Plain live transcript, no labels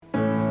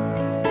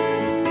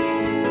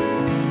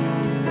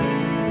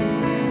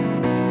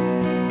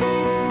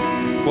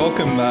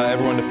Welcome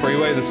everyone to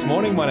Freeway this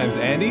morning. My name's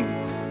Andy,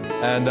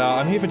 and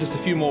I'm here for just a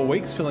few more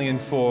weeks filling in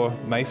for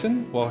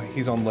Mason while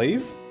he's on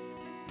leave.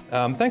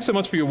 Thanks so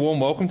much for your warm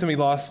welcome to me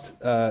last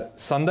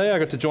Sunday. I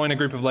got to join a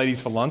group of ladies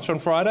for lunch on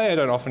Friday. I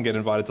don't often get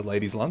invited to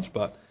ladies' lunch,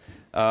 but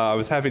I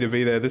was happy to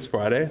be there this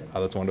Friday.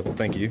 Oh, that's wonderful.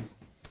 Thank you.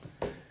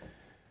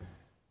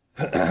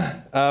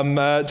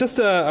 Just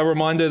a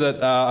reminder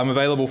that I'm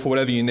available for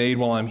whatever you need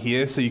while I'm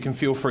here, so you can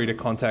feel free to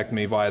contact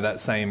me via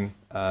that same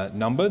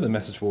number. The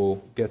message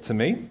will get to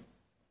me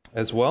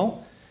as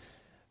well.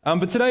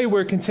 But today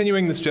we're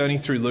continuing this journey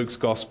through Luke's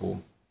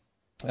Gospel.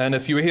 And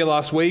if you were here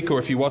last week or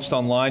if you watched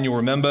online, you'll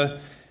remember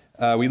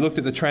we looked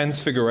at the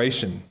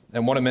Transfiguration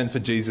and what it meant for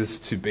Jesus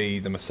to be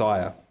the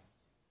Messiah.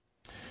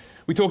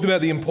 We talked about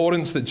the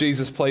importance that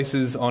Jesus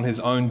places on his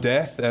own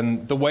death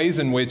and the ways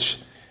in which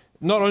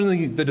not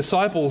only the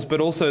disciples but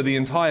also the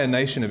entire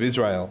nation of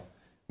Israel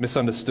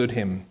misunderstood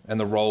him and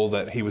the role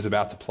that he was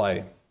about to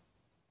play.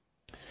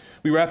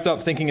 We wrapped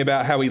up thinking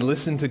about how we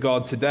listen to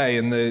God today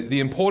and the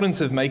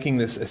importance of making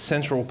this a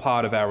central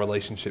part of our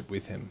relationship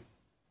with him.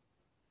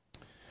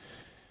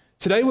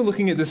 Today we're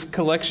looking at this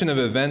collection of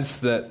events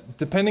that,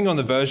 depending on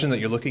the version that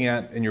you're looking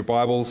at in your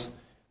Bibles,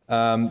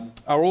 are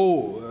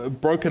all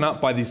broken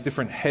up by these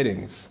different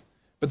headings,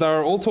 but they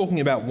are all talking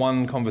about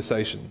one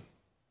conversation.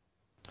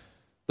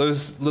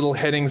 Those little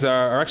headings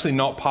are actually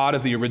not part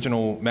of the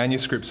original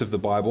manuscripts of the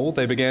Bible.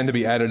 They began to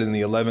be added in the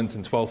 11th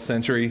and 12th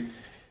century,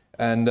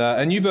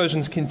 and new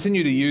versions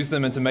continue to use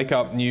them and to make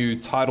up new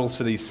titles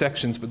for these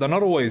sections, but they're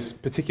not always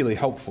particularly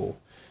helpful.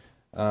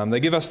 They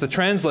give us the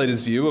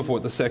translator's view of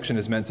what the section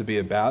is meant to be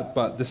about,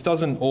 but this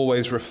doesn't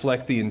always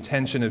reflect the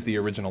intention of the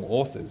original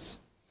authors.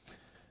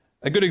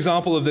 A good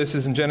example of this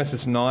is in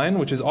Genesis 9,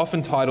 which is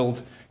often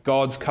titled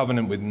God's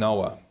Covenant with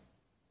Noah.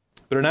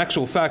 But in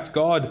actual fact,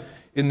 God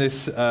in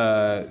this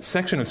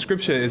section of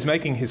Scripture is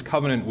making his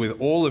covenant with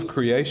all of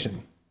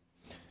creation.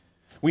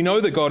 We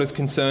know that God is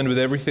concerned with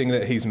everything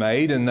that he's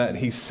made and that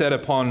he's set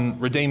upon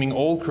redeeming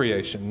all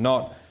creation,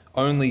 not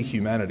only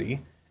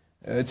humanity.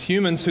 It's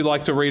humans who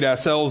like to read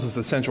ourselves as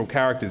the central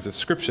characters of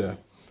Scripture.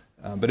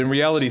 But in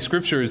reality,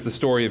 Scripture is the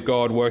story of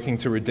God working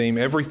to redeem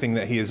everything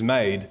that he has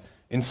made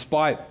in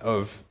spite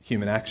of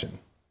human action.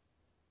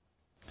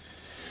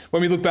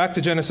 When we look back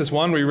to Genesis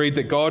 1, we read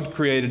that God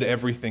created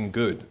everything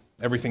good,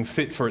 everything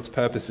fit for its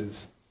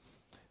purposes,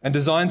 and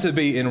designed to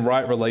be in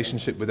right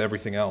relationship with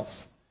everything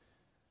else.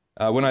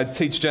 When I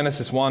teach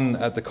Genesis 1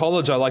 at the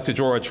college, I like to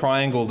draw a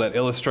triangle that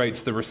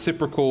illustrates the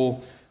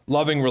reciprocal,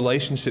 loving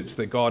relationships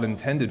that God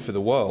intended for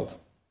the world.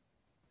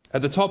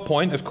 At the top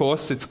point, of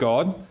course, sits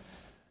God.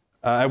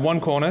 At one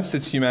corner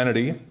sits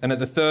humanity, and at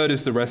the third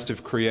is the rest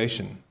of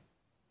creation.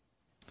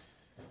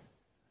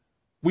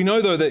 We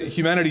know, though, that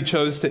humanity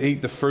chose to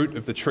eat the fruit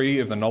of the tree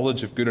of the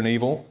knowledge of good and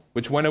evil,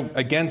 which went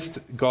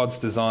against God's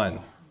design.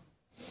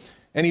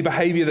 Any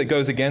behavior that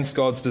goes against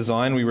God's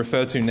design we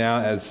refer to now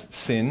as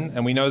sin,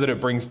 and we know that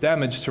it brings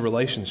damage to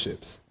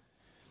relationships.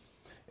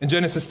 In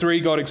Genesis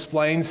 3, God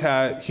explains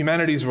how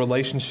humanity's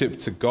relationship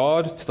to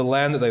God, to the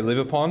land that they live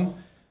upon,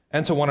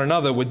 and to one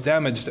another were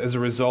damaged as a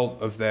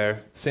result of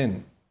their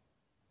sin.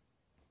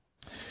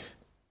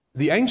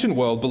 The ancient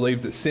world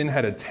believed that sin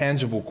had a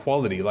tangible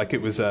quality, like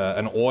it was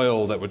an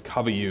oil that would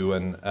cover you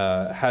and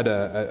had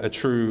a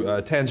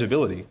true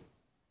tangibility.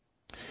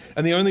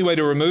 And the only way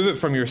to remove it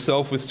from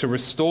yourself was to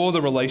restore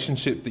the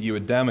relationship that you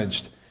had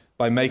damaged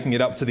by making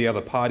it up to the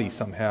other party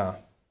somehow.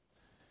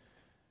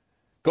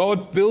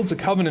 God builds a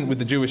covenant with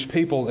the Jewish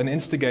people and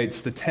instigates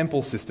the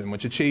temple system,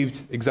 which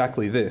achieved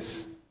exactly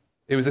this.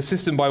 It was a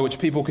system by which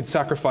people could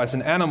sacrifice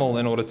an animal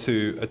in order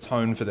to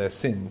atone for their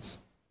sins.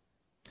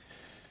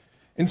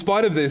 In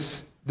spite of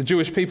this, the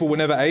Jewish people were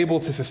never able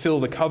to fulfill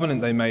the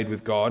covenant they made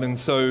with God, and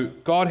so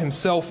God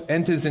himself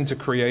enters into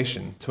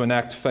creation to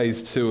enact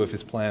phase 2 of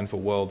his plan for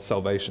world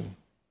salvation.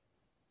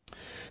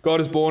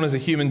 God is born as a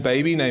human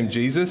baby named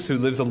Jesus who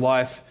lives a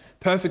life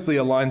perfectly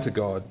aligned to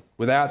God,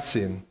 without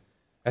sin,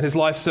 and his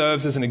life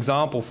serves as an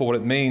example for what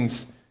it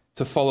means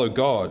to follow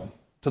God,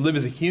 to live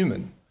as a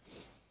human,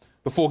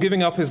 before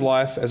giving up his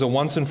life as a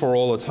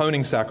once-and-for-all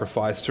atoning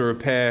sacrifice to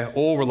repair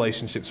all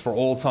relationships for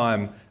all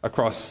time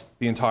across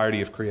the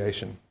entirety of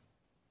creation.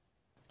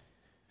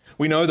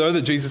 We know, though,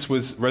 that Jesus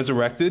was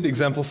resurrected,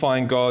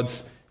 exemplifying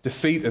God's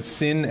defeat of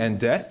sin and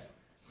death,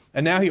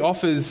 and now he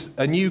offers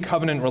a new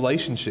covenant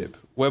relationship,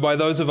 whereby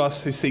those of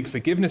us who seek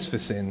forgiveness for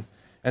sin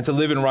and to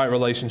live in right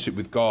relationship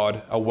with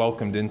God are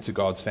welcomed into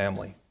God's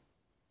family.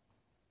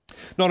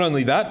 Not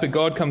only that, but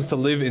God comes to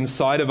live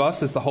inside of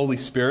us as the Holy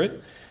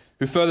Spirit,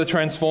 who further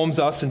transforms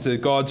us into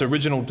God's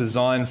original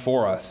design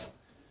for us,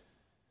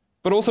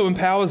 but also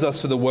empowers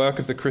us for the work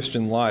of the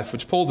Christian life,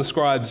 which Paul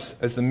describes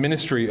as the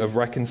ministry of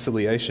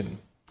reconciliation,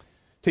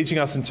 teaching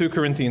us in 2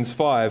 Corinthians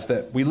 5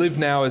 that we live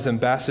now as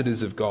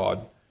ambassadors of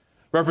God,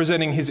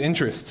 representing his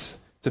interests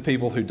to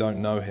people who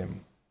don't know him.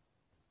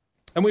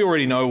 And we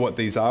already know what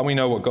these are. We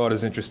know what God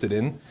is interested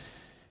in.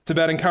 It's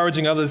about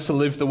encouraging others to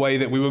live the way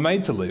that we were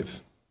made to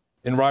live,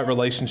 in right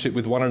relationship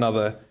with one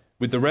another,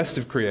 with the rest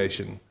of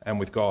creation, and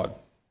with God.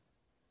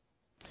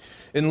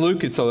 In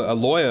Luke, it's a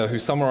lawyer who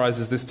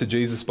summarizes this to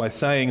Jesus by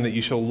saying that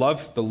you shall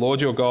love the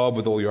Lord your God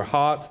with all your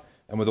heart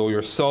and with all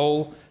your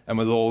soul and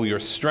with all your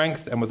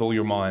strength and with all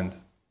your mind,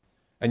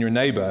 and your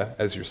neighbor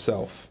as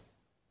yourself.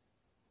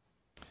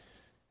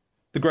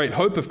 The great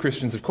hope of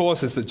Christians, of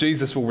course, is that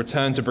Jesus will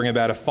return to bring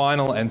about a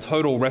final and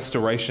total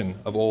restoration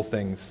of all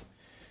things.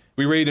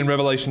 We read in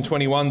Revelation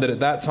 21 that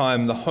at that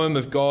time the home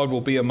of God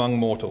will be among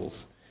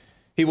mortals.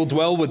 He will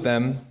dwell with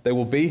them, they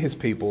will be his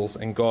peoples,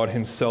 and God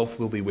himself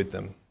will be with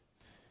them.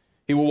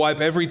 He will wipe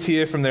every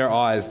tear from their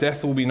eyes.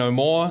 Death will be no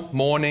more.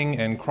 Mourning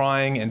and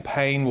crying and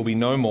pain will be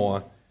no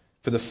more,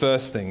 for the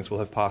first things will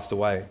have passed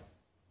away.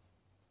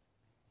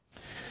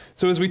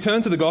 So as we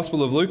turn to the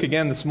Gospel of Luke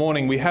again this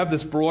morning, we have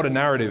this broader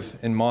narrative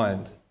in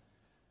mind.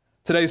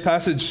 Today's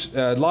passage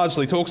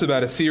largely talks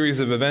about a series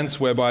of events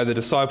whereby the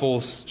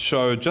disciples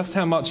show just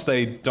how much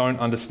they don't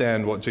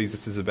understand what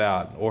Jesus is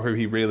about or who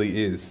he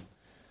really is.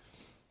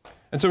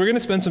 And so we're going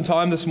to spend some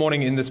time this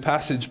morning in this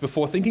passage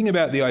before thinking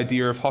about the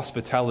idea of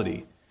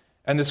hospitality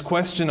and this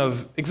question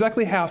of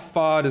exactly how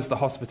far does the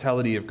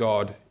hospitality of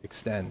God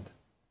extend?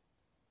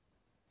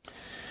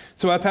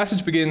 So our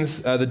passage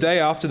begins the day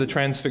after the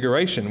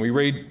Transfiguration. We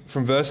read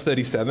from verse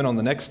 37, on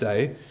the next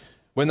day,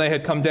 when they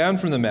had come down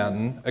from the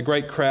mountain, a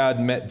great crowd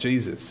met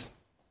Jesus.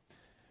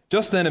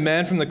 Just then a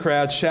man from the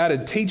crowd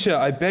shouted, "Teacher,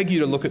 I beg you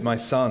to look at my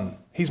son.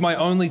 He's my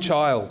only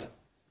child."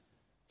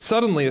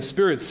 Suddenly a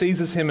spirit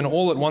seizes him, and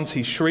all at once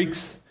he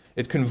shrieks.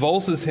 It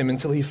convulses him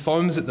until he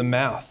foams at the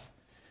mouth.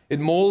 It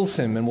mauls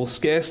him and will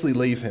scarcely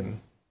leave him.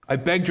 I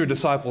begged your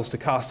disciples to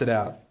cast it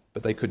out,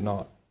 but they could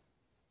not.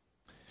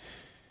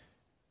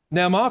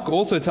 Now, Mark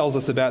also tells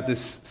us about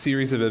this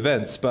series of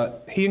events,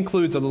 but he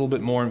includes a little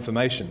bit more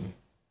information.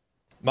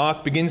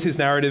 Mark begins his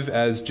narrative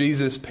as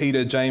Jesus,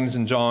 Peter, James,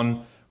 and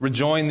John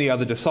rejoin the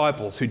other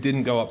disciples who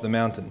didn't go up the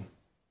mountain.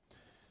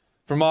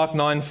 From Mark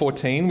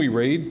 9:14, we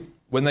read,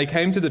 "When they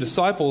came to the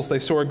disciples, they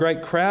saw a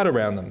great crowd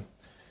around them,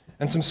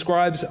 and some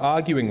scribes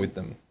arguing with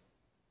them.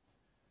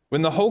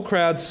 When the whole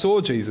crowd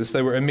saw Jesus,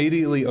 they were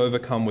immediately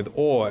overcome with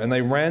awe, and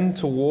they ran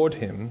toward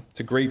him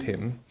to greet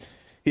him.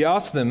 He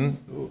asked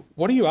them,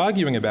 'What are you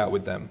arguing about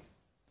with them?'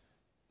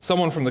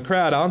 Someone from the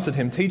crowd answered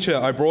him, 'Teacher,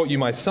 I brought you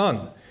my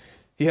son.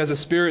 He has a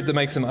spirit that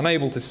makes him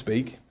unable to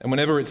speak, and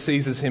whenever it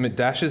seizes him, it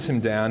dashes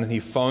him down, and he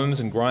foams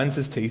and grinds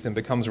his teeth and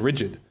becomes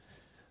rigid.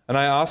 And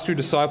I asked your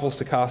disciples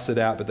to cast it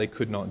out, but they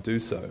could not do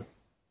so.'"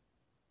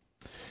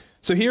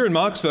 So here in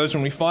Mark's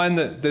version, we find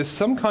that there's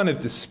some kind of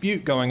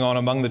dispute going on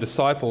among the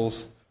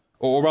disciples,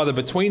 or rather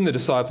between the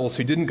disciples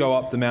who didn't go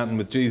up the mountain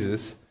with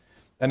Jesus,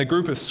 and a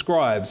group of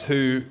scribes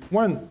who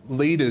weren't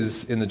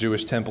leaders in the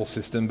Jewish temple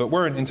system, but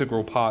were an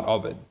integral part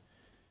of it.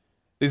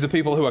 These are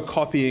people who are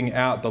copying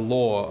out the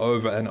law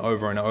over and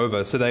over and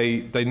over, so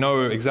they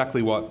know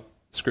exactly what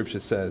Scripture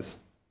says.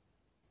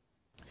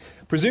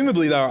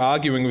 Presumably they are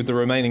arguing with the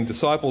remaining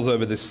disciples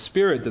over this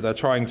spirit that they're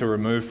trying to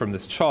remove from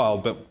this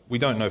child, but we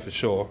don't know for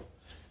sure.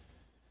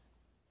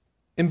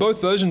 In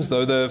both versions,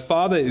 though, the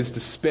father is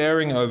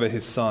despairing over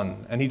his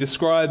son, and he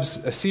describes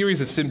a series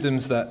of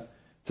symptoms that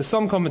to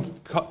some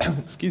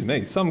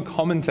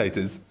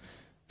commentators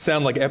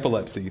sound like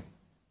epilepsy,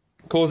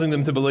 causing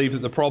them to believe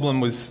that the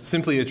problem was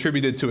simply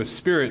attributed to a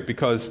spirit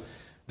because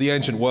the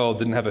ancient world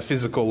didn't have a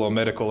physical or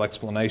medical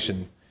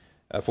explanation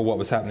for what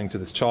was happening to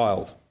this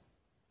child.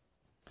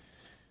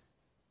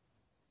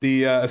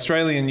 The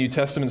Australian New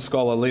Testament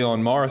scholar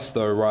Leon Morris,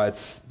 though,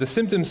 writes, "The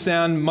symptoms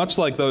sound much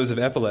like those of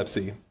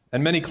epilepsy,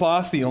 and many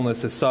class the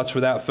illness as such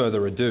without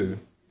further ado.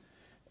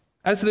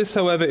 As this,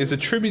 however, is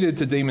attributed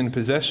to demon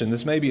possession,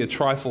 this may be a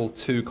trifle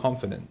too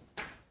confident."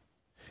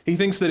 He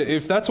thinks that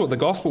if that's what the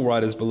gospel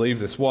writers believe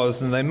this was,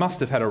 then they must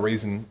have had a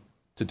reason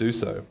to do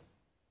so.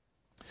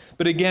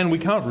 But again, we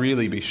can't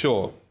really be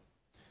sure.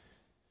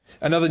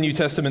 Another New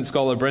Testament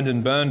scholar,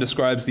 Brendan Byrne,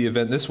 describes the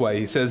event this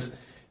way. He says,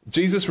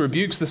 "Jesus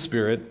rebukes the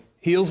spirit,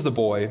 heals the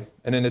boy,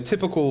 and in a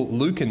typical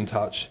Lucan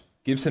touch,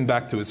 gives him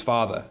back to his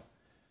father.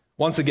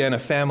 Once again, a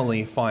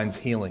family finds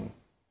healing,"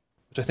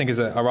 which I think is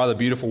a rather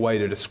beautiful way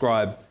to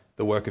describe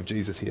the work of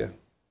Jesus here.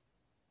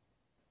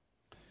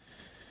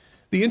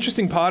 The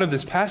interesting part of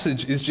this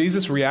passage is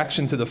Jesus'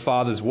 reaction to the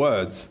Father's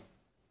words.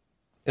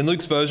 In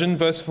Luke's version,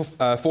 verse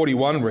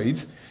 41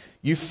 reads,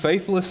 "You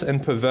faithless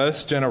and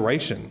perverse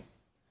generation,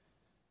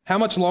 how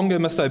much longer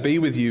must I be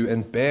with you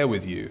and bear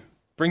with you?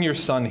 Bring your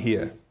son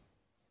here."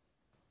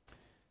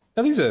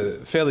 Now, these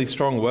are fairly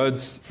strong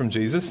words from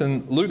Jesus,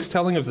 and Luke's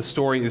telling of the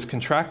story is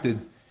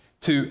contracted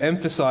to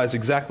emphasize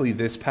exactly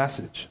this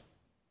passage.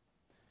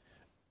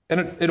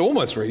 And it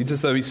almost reads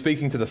as though he's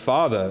speaking to the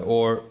Father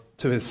or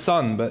to his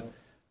Son, but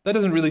that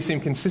doesn't really seem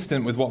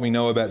consistent with what we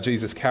know about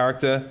Jesus'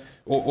 character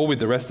or with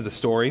the rest of the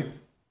story.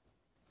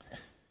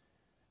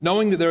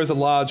 Knowing that there is a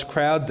large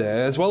crowd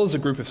there, as well as a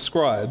group of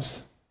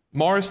scribes,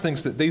 Morris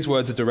thinks that these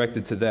words are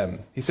directed to them.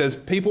 He says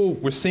people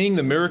were seeing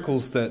the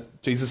miracles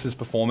that Jesus is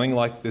performing,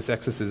 like this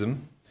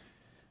exorcism,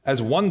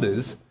 as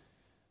wonders,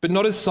 but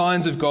not as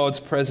signs of God's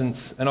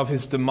presence and of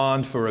his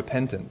demand for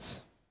repentance.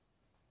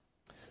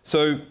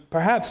 So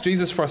perhaps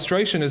Jesus'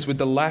 frustration is with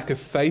the lack of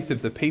faith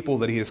of the people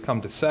that he has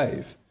come to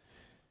save.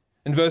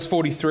 In verse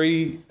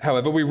 43,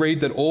 however, we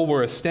read that all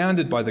were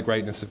astounded by the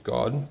greatness of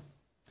God,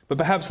 but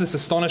perhaps this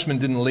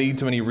astonishment didn't lead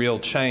to any real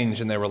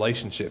change in their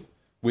relationship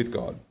with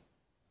God.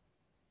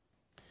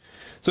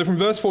 So from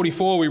verse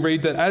 44, we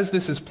read that as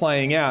this is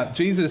playing out,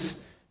 Jesus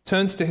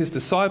turns to his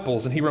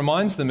disciples and he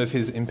reminds them of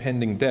his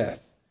impending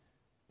death.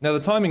 Now, the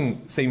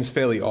timing seems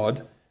fairly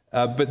odd,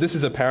 but this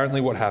is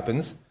apparently what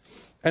happens.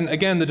 And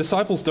again, the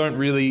disciples don't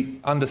really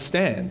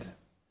understand.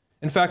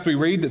 In fact, we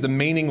read that the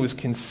meaning was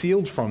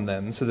concealed from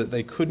them so that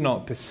they could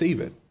not perceive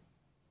it.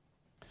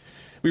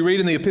 We read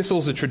in the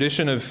epistles a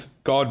tradition of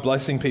God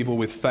blessing people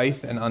with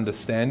faith and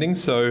understanding,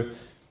 so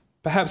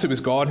perhaps it was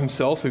God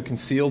himself who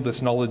concealed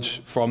this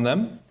knowledge from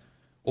them,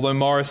 although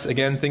Morris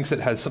again thinks it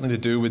has something to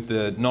do with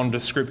the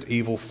nondescript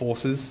evil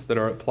forces that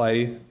are at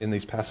play in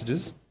these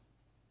passages.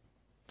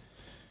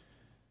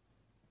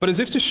 But as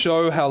if to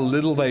show how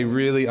little they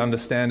really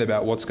understand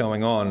about what's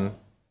going on,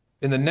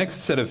 in the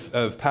next set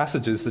of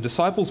passages, the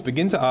disciples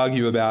begin to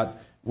argue about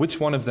which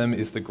one of them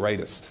is the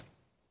greatest.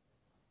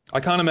 I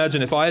can't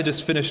imagine if I had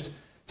just finished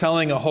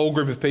telling a whole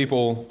group of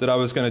people that I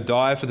was going to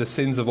die for the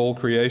sins of all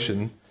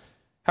creation,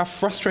 how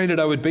frustrated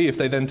I would be if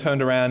they then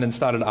turned around and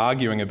started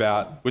arguing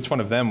about which one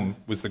of them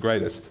was the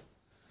greatest.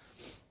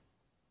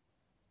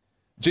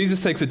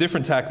 Jesus takes a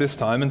different tack this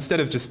time. Instead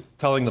of just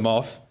telling them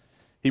off,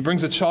 he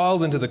brings a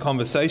child into the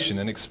conversation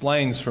and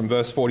explains from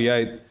verse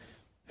 48,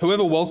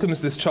 "Whoever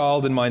welcomes this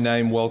child in my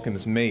name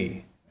welcomes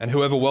me, and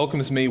whoever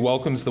welcomes me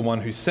welcomes the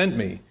one who sent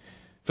me,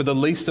 for the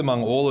least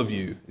among all of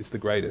you is the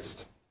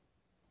greatest."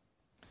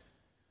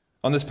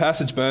 On this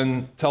passage,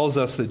 Byrne tells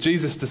us that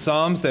Jesus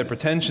disarms their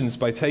pretensions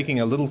by taking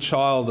a little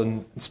child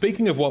and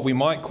speaking of what we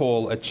might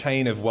call a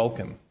chain of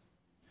welcome,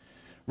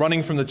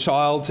 running from the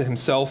child to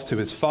himself to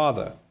his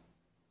Father.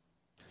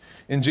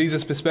 In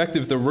Jesus'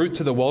 perspective, the route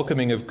to the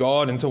welcoming of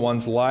God into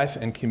one's life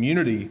and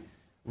community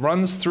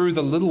runs through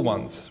the little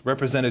ones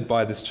represented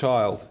by this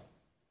child.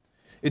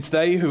 It's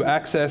they who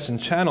access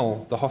and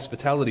channel the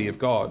hospitality of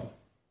God.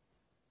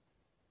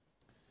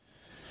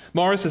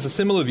 Morris has a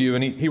similar view,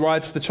 and he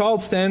writes, "The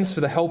child stands for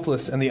the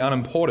helpless and the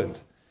unimportant.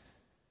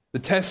 The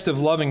test of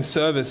loving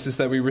service is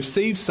that we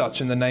receive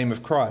such in the name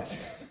of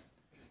Christ.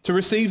 To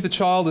receive the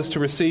child is to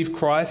receive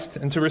Christ,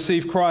 and to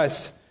receive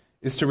Christ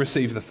is to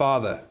receive the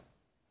Father.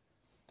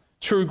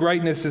 True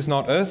greatness is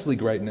not earthly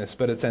greatness,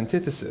 but its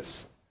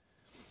antithesis.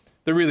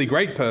 The really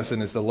great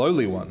person is the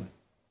lowly one.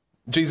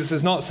 Jesus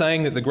is not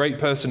saying that the great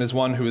person is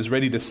one who is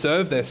ready to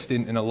serve their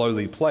stint in a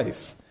lowly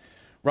place.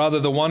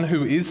 Rather, the one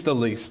who is the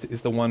least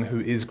is the one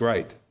who is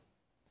great.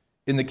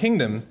 In the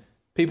kingdom,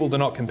 people do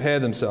not compare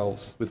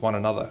themselves with one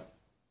another."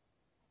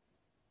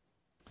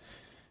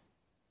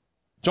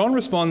 John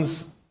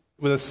responds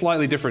with a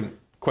slightly different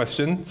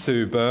question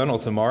to Byrne or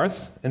to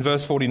Morris. In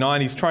verse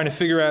 49, he's trying to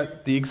figure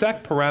out the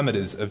exact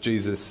parameters of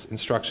Jesus'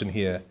 instruction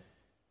here.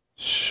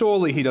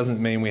 Surely he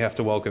doesn't mean we have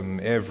to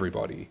welcome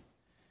everybody.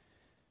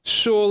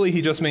 Surely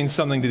he just means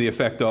something to the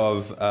effect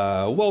of,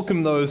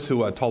 welcome those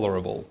who are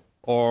tolerable,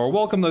 or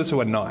welcome those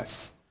who are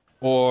nice,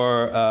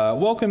 or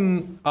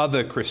welcome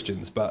other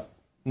Christians, but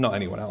not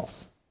anyone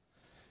else.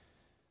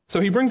 So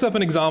he brings up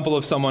an example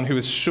of someone who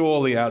is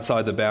surely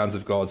outside the bounds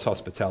of God's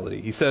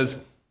hospitality. He says,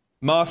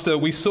 "Master,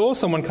 we saw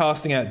someone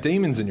casting out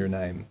demons in your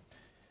name,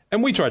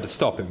 and we tried to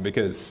stop him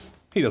because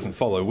he doesn't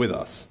follow with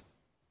us."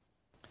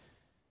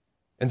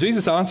 And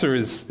Jesus' answer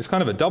is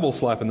kind of a double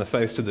slap in the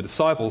face to the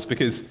disciples,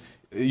 because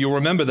you'll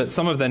remember that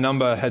some of their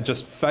number had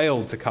just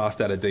failed to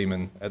cast out a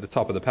demon at the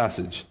top of the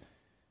passage.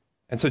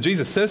 And so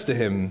Jesus says to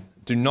him,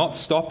 "Do not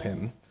stop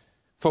him,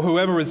 for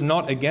whoever is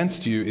not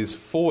against you is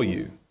for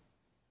you."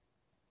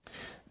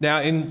 Now,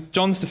 in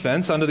John's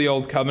defense, under the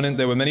Old Covenant,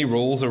 there were many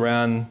rules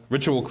around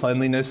ritual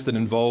cleanliness that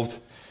involved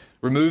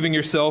removing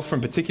yourself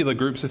from particular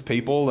groups of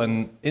people.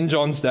 And in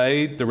John's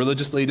day, the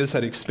religious leaders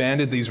had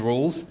expanded these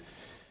rules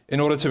in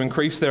order to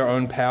increase their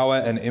own power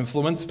and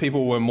influence.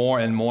 People were more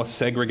and more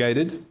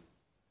segregated.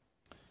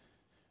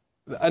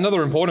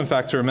 Another important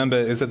fact to remember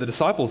is that the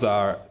disciples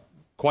are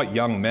quite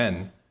young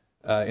men,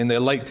 in their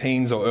late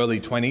teens or early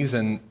 20s,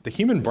 and the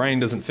human brain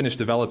doesn't finish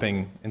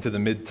developing into the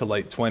mid to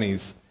late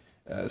 20s.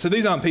 So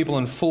these aren't people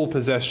in full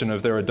possession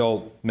of their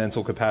adult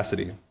mental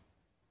capacity.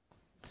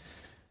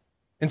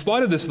 In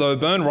spite of this, though,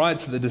 Byrne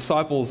writes that the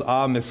disciples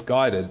are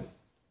misguided.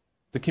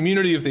 The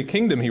community of the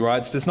kingdom, he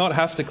writes, does not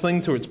have to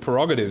cling to its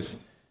prerogatives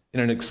in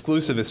an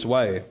exclusivist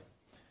way.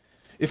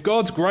 If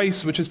God's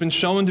grace, which has been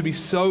shown to be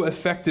so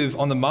effective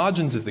on the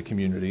margins of the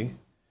community,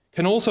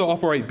 can also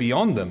operate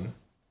beyond them,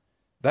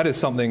 that is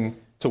something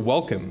to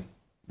welcome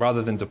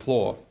rather than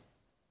deplore.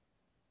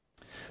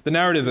 The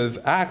narrative of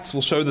Acts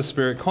will show the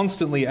Spirit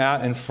constantly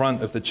out in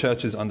front of the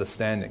church's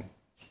understanding.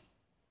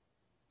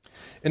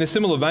 In a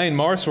similar vein,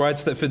 Morris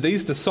writes that for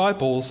these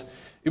disciples,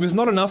 it was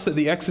not enough that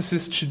the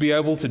exorcist should be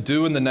able to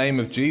do in the name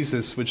of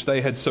Jesus, which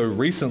they had so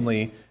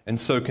recently and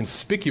so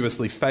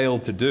conspicuously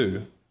failed to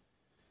do.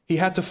 He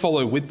had to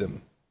follow with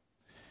them.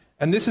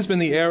 And this has been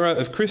the era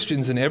of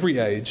Christians in every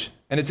age,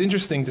 and it's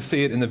interesting to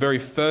see it in the very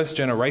first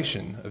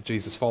generation of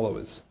Jesus'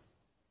 followers.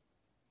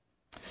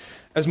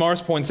 As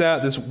Morris points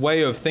out, this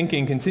way of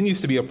thinking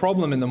continues to be a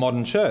problem in the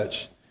modern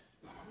church.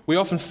 We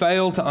often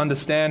fail to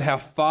understand how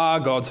far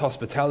God's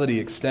hospitality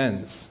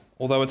extends.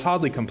 Although it's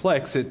hardly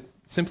complex, it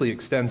simply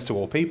extends to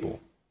all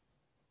people.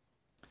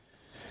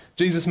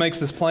 Jesus makes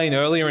this plain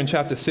earlier in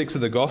chapter 6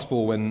 of the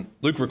Gospel when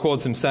Luke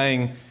records him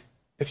saying,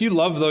 "If you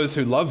love those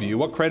who love you,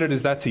 what credit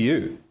is that to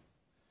you?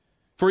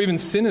 For even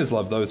sinners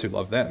love those who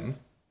love them.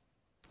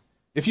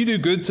 If you do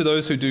good to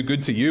those who do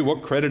good to you,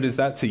 what credit is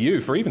that to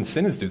you? For even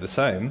sinners do the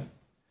same.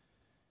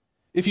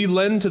 If you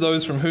lend to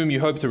those from whom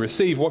you hope to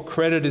receive, what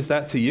credit is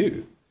that to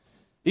you?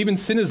 Even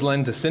sinners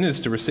lend to sinners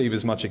to receive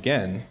as much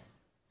again.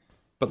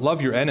 But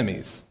love your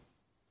enemies.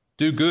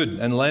 Do good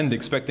and lend,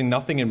 expecting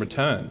nothing in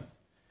return.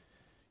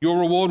 Your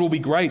reward will be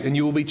great, and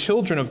you will be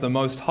children of the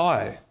Most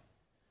High.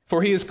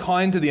 For he is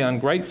kind to the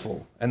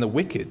ungrateful and the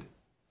wicked.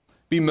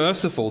 Be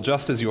merciful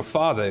just as your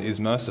Father is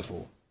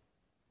merciful."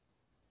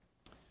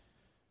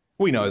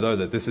 We know, though,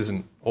 that this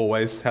isn't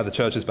always how the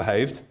church has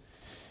behaved.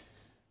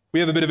 We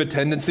have a bit of a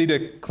tendency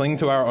to cling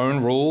to our own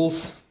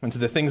rules and to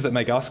the things that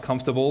make us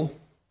comfortable.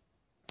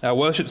 Our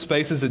worship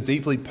spaces are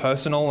deeply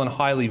personal and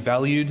highly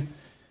valued,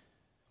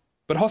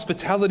 but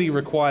hospitality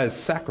requires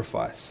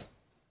sacrifice.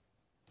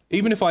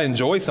 Even if I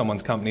enjoy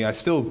someone's company, I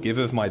still give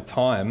of my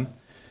time,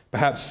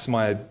 perhaps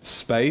my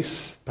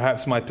space,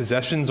 perhaps my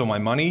possessions or my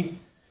money,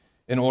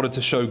 in order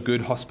to show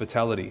good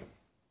hospitality.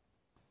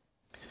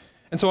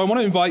 And so I want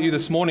to invite you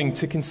this morning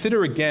to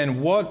consider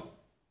again what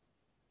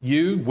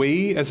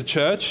we as a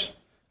church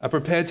are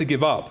prepared to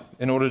give up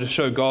in order to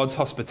show God's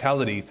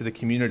hospitality to the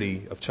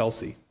community of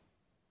Chelsea.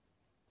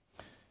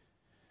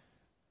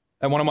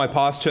 At one of my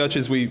past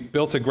churches, we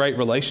built a great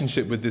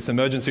relationship with this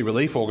emergency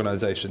relief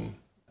organization.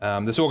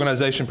 This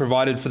organization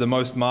provided for the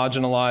most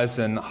marginalized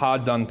and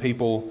hard-done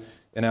people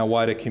in our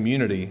wider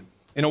community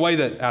in a way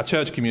that our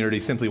church community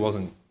simply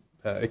wasn't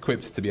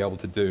equipped to be able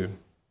to do.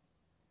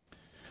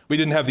 We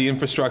didn't have the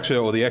infrastructure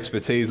or the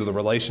expertise or the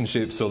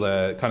relationships or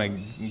the kind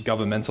of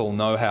governmental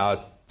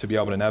know-how to be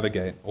able to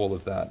navigate all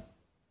of that.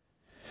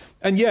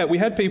 And yet, we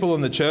had people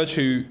in the church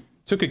who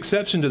took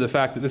exception to the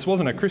fact that this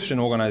wasn't a Christian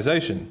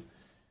organization.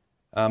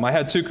 I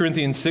had 2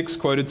 Corinthians 6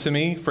 quoted to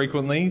me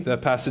frequently, the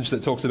passage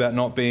that talks about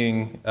not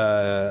being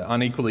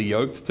unequally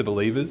yoked to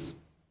believers.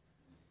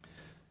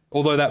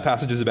 Although that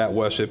passage is about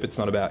worship, it's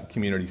not about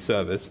community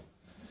service.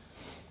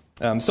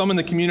 Some in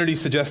the community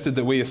suggested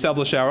that we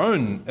establish our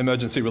own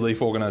emergency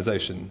relief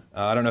organization.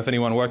 I don't know if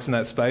anyone works in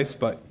that space,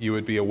 but you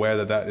would be aware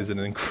that that is an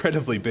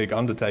incredibly big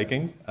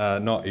undertaking,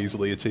 not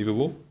easily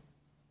achievable.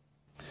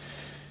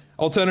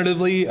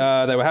 Alternatively,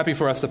 they were happy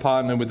for us to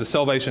partner with the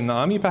Salvation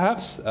Army,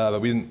 perhaps, but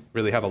we didn't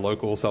really have a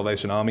local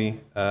Salvation Army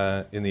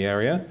in the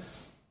area.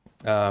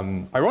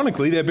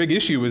 Ironically, their big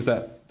issue was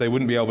that they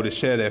wouldn't be able to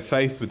share their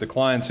faith with the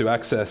clients who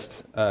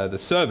accessed the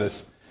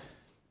service.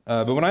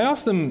 But when I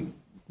asked them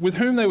with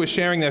whom they were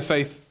sharing their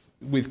faith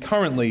with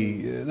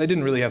currently, they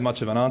didn't really have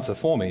much of an answer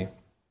for me.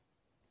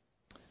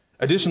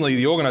 Additionally,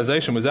 the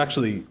organization was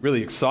actually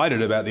really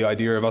excited about the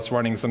idea of us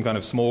running some kind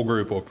of small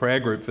group or prayer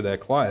group for their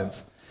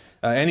clients,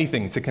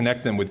 anything to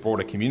connect them with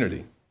broader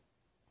community.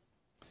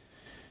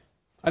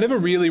 I never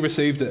really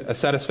received a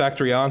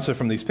satisfactory answer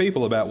from these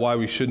people about why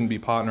we shouldn't be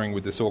partnering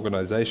with this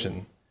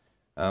organization,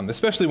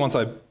 especially once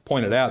I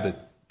pointed out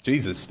that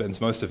Jesus spends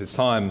most of his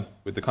time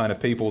with the kind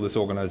of people this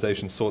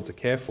organization sought to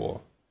care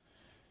for.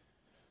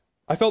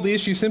 I felt the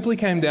issue simply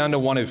came down to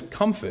one of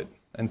comfort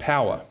and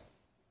power.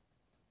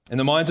 In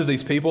the minds of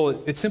these people,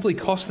 it simply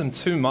cost them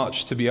too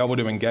much to be able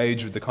to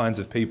engage with the kinds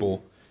of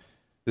people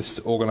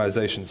this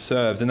organization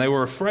served, and they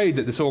were afraid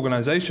that this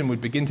organization would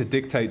begin to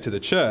dictate to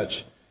the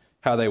church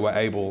how they were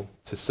able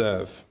to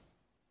serve.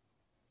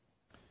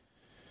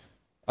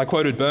 I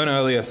quoted Byrne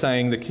earlier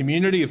saying, "The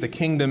community of the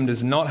kingdom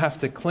does not have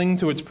to cling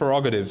to its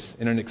prerogatives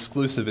in an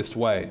exclusivist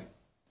way.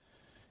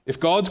 If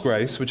God's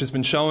grace, which has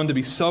been shown to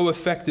be so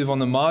effective on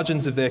the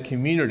margins of their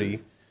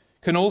community,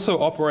 can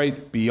also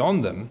operate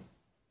beyond them,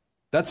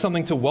 that's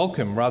something to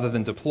welcome rather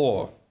than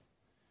deplore.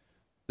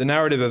 The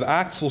narrative of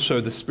Acts will show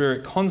the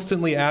Spirit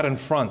constantly out in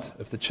front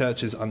of the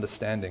church's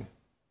understanding."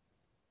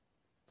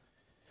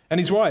 And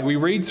he's right. We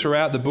read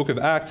throughout the book of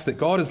Acts that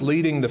God is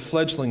leading the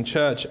fledgling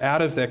church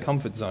out of their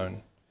comfort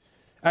zone.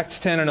 Acts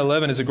 10 and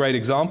 11 is a great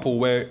example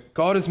where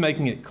God is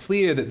making it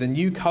clear that the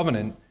new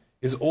covenant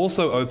is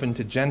also open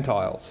to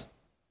Gentiles,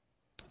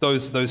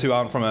 those who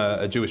aren't from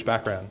a Jewish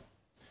background.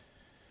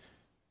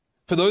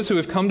 For those who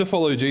have come to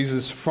follow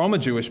Jesus from a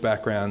Jewish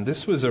background,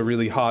 this was a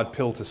really hard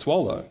pill to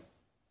swallow.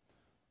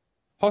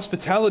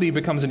 Hospitality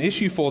becomes an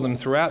issue for them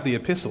throughout the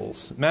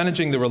epistles.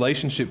 Managing the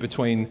relationship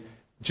between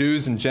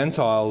Jews and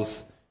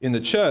Gentiles in the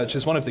church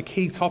is one of the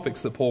key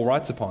topics that Paul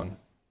writes upon.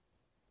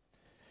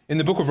 In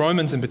the book of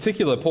Romans in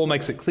particular, Paul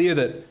makes it clear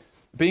that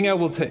being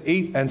able to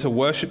eat and to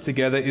worship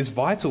together is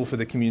vital for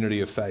the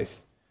community of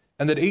faith,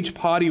 and that each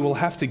party will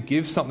have to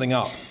give something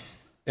up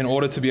in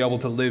order to be able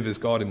to live as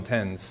God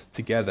intends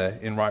together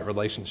in right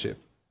relationship.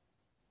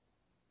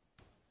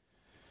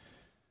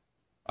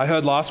 I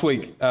heard last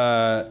week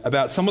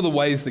about some of the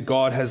ways that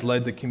God has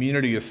led the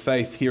community of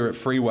faith here at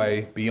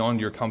Freeway beyond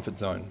your comfort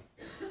zone.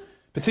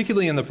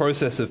 particularly in the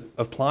process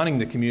of planning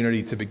the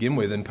community to begin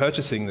with and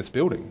purchasing this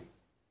building.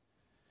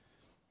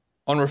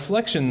 On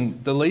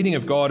reflection, the leading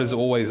of God is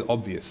always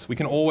obvious. We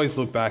can always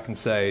look back and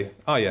say,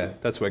 oh yeah,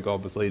 that's where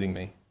God was leading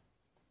me.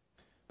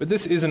 But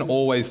this isn't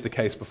always the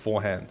case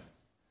beforehand.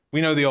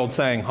 We know the old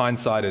saying,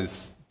 hindsight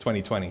is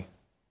 20/20.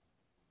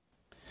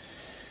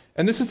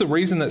 And this is the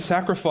reason that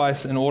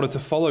sacrifice in order to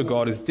follow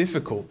God is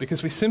difficult,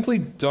 because we simply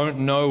don't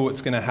know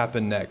what's going to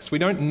happen next. We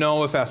don't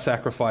know if our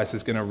sacrifice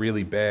is going to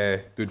really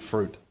bear good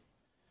fruit.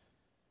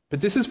 But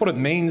this is what it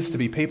means to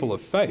be people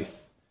of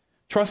faith,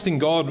 trusting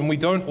God when we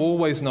don't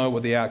always know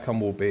what the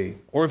outcome will be,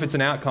 or if it's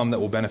an outcome that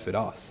will benefit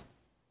us.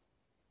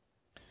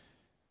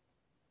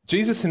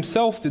 Jesus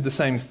himself did the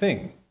same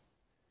thing.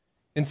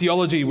 In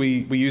theology,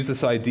 we use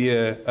this word,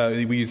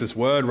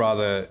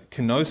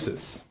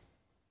 kenosis.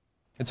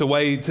 It's a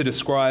way to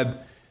describe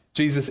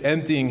Jesus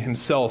emptying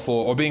himself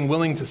or being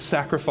willing to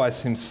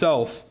sacrifice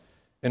himself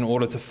in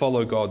order to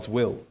follow God's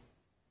will.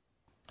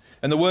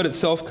 And the word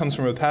itself comes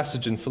from a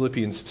passage in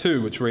Philippians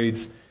 2, which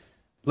reads,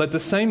 "Let the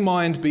same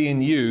mind be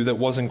in you that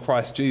was in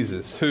Christ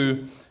Jesus,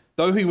 who,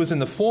 though he was in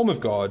the form of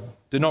God,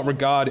 did not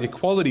regard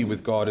equality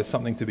with God as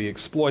something to be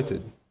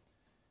exploited."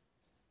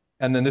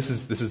 And then this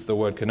is the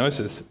word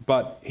kenosis.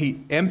 "But he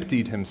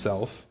emptied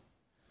himself,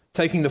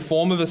 taking the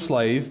form of a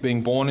slave,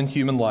 being born in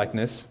human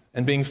likeness,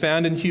 and being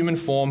found in human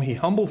form, he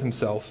humbled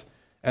himself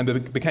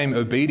and became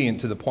obedient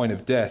to the point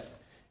of death,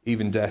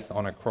 even death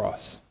on a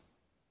cross."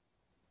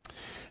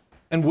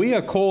 And we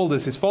are called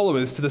as his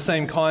followers to the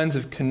same kinds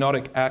of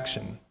kenotic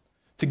action,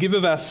 to give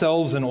of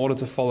ourselves in order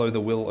to follow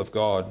the will of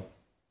God.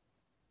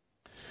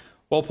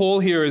 While Paul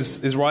here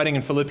is writing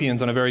in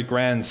Philippians on a very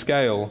grand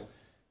scale,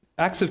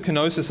 acts of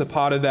kenosis are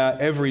part of our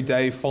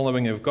everyday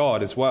following of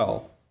God as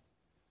well.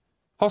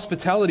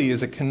 Hospitality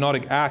is a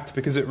kenotic act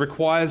because it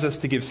requires us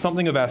to give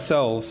something of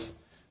ourselves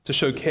to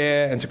show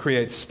care and to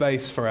create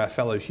space for our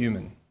fellow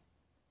human.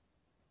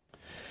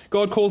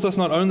 God calls us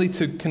not only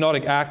to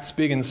kenotic acts,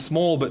 big and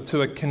small, but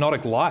to a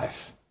kenotic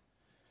life.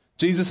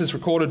 Jesus is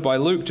recorded by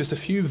Luke just a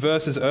few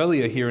verses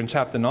earlier here in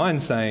chapter 9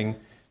 saying,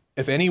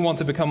 "If any want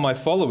to become my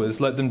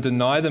followers, let them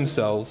deny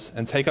themselves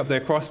and take up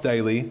their cross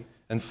daily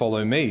and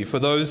follow me. For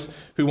those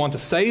who want to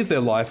save their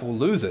life will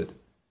lose it,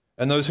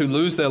 and those who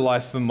lose their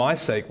life for my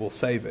sake will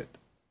save it."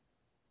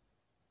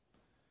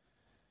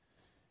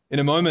 In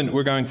a moment,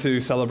 we're going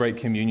to celebrate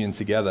communion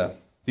together,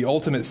 the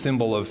ultimate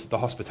symbol of the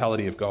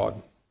hospitality of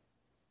God.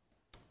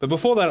 But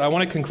before that, I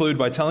want to conclude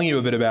by telling you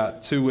a bit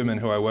about two women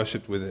who I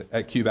worshipped with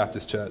at Kew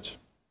Baptist Church.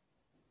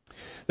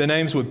 Their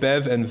names were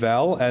Bev and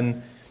Val,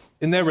 and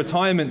in their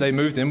retirement, they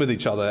moved in with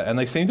each other, and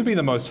they seemed to be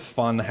the most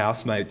fun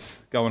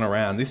housemates going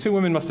around. These two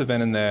women must have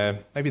been in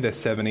maybe their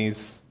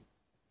 70s,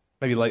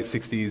 maybe late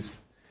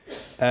 60s,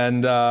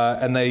 and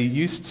they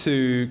used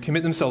to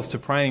commit themselves to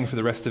praying for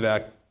the rest of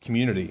our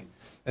community.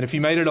 And if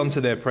you made it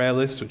onto their prayer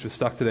list, which was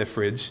stuck to their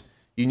fridge,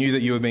 you knew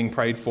that you were being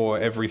prayed for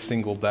every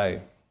single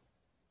day.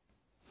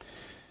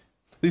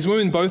 These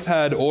women both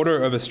had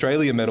Order of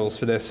Australia medals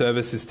for their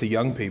services to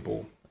young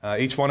people.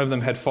 Each one of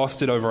them had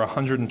fostered over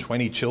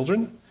 120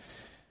 children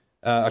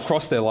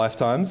across their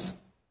lifetimes.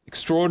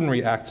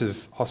 Extraordinary act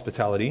of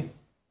hospitality.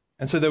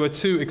 And so there were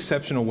two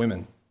exceptional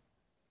women.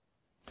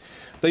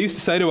 They used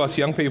to say to us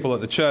young people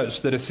at the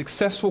church that a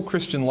successful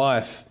Christian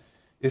life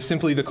is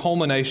simply the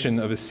culmination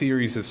of a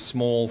series of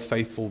small,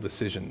 faithful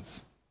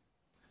decisions.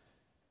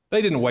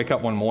 They didn't wake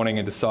up one morning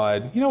and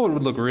decide, you know what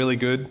would look really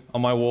good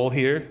on my wall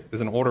here is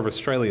an Order of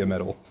Australia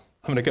medal.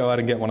 I'm going to go out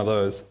and get one of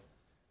those.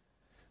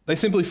 They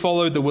simply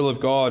followed the will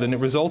of God, and it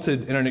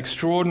resulted in an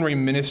extraordinary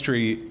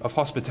ministry of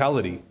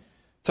hospitality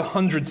to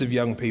hundreds of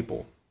young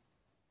people.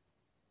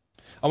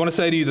 I want to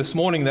say to you this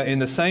morning that in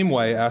the same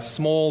way, our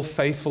small,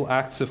 faithful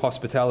acts of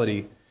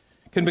hospitality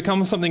can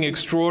become something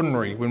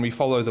extraordinary when we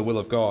follow the will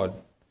of God,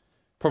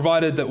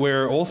 provided that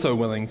we're also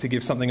willing to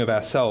give something of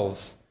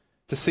ourselves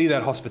to see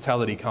that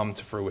hospitality come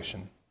to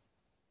fruition.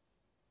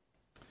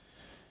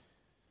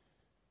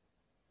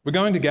 We're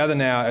going to gather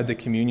now at the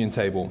communion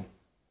table,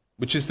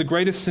 which is the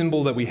greatest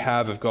symbol that we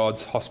have of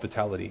God's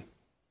hospitality.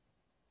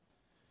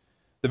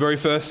 The very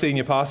first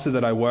senior pastor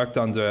that I worked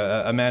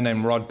under, a man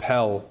named Rod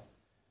Pell,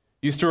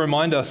 used to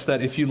remind us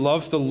that if you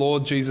love the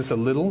Lord Jesus a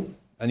little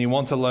and you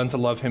want to learn to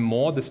love him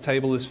more, this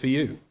table is for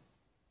you.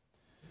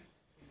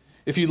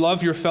 If you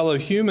love your fellow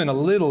human a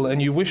little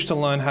and you wish to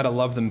learn how to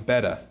love them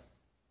better,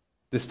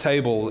 this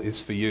table is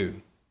for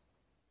you.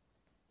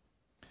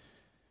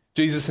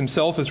 Jesus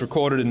himself is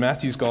recorded in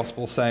Matthew's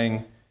Gospel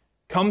saying,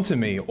 "Come to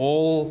me,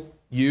 all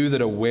you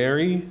that are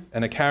weary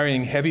and are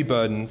carrying heavy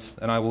burdens,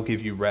 and I will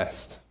give you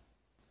rest.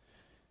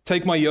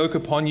 Take my yoke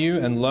upon you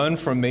and learn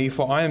from me,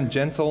 for I am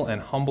gentle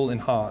and humble in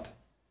heart,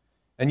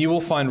 and you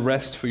will find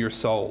rest for your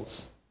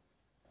souls.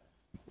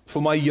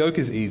 For my yoke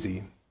is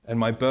easy and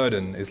my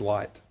burden is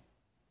light."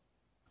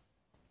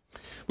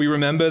 We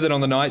remember that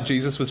on the night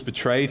Jesus was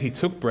betrayed, he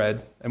took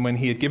bread, and when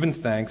he had given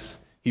thanks,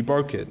 he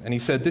broke it, and he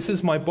said, "This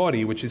is my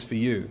body, which is for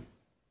you.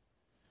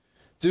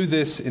 Do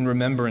this in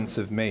remembrance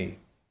of me."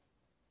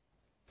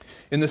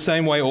 In the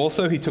same way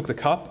also, he took the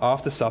cup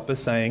after supper,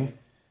 saying,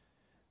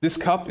 This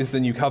cup is the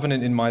new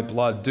covenant in my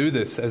blood. Do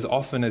this as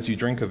often as you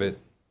drink of it,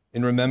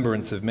 in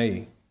remembrance of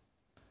me.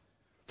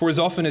 For as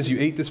often as you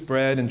eat this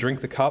bread and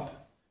drink the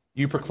cup,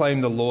 you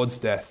proclaim the Lord's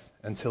death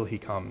until he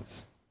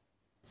comes."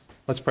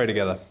 Let's pray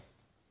together.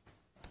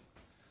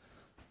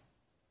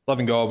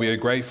 Loving God, we are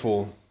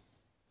grateful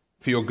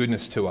for your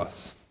goodness to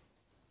us.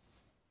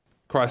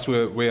 Christ,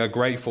 we are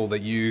grateful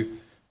that you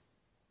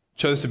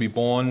chose to be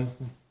born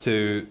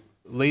to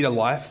lead a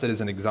life that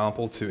is an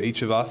example to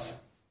each of us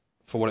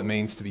for what it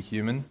means to be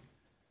human,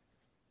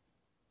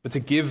 but to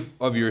give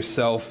of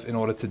yourself in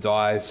order to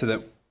die so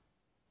that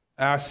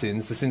our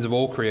sins, the sins of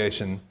all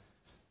creation,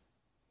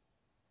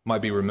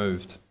 might be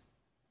removed.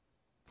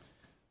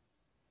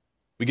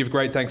 We give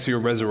great thanks for your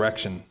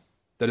resurrection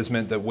that has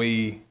meant that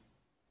we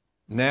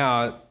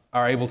now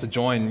are able to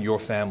join your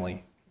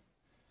family.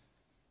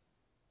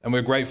 And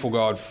we're grateful,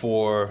 God,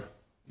 for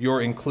your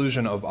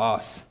inclusion of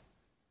us,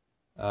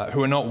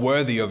 who are not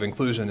worthy of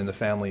inclusion in the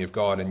family of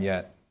God, and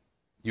yet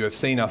you have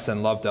seen us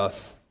and loved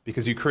us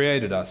because you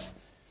created us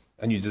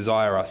and you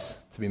desire us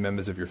to be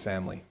members of your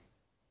family.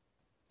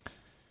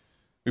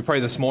 We pray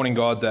this morning,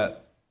 God,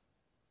 that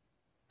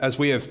as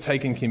we have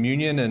taken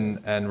communion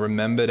and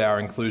remembered our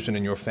inclusion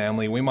in your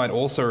family, we might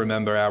also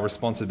remember our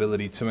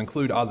responsibility to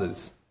include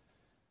others,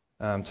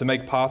 to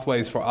make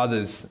pathways for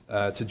others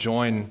to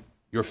join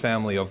your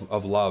family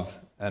of love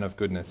and of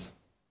goodness.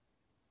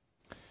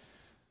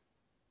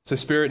 So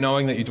Spirit,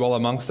 knowing that you dwell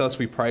amongst us,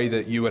 we pray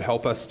that you would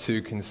help us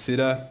to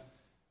consider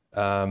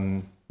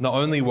not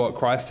only what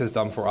Christ has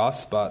done for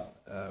us, but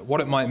what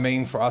it might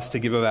mean for us to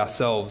give of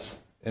ourselves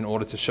in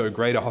order to show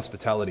greater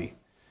hospitality.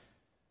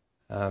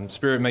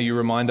 Spirit, may you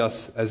remind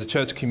us as a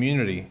church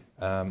community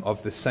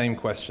of this same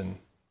question.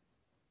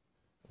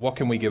 What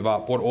can we give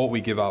up? What ought we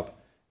give up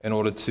in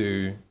order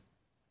to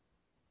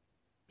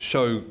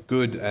show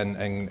good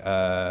and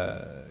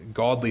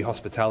godly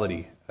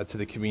hospitality to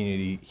the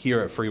community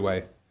here at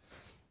Freeway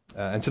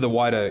and to the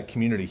wider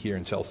community here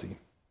in Chelsea?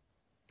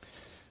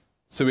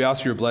 So we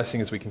ask for your blessing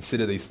as we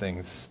consider these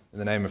things in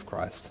the name of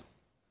Christ.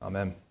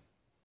 Amen.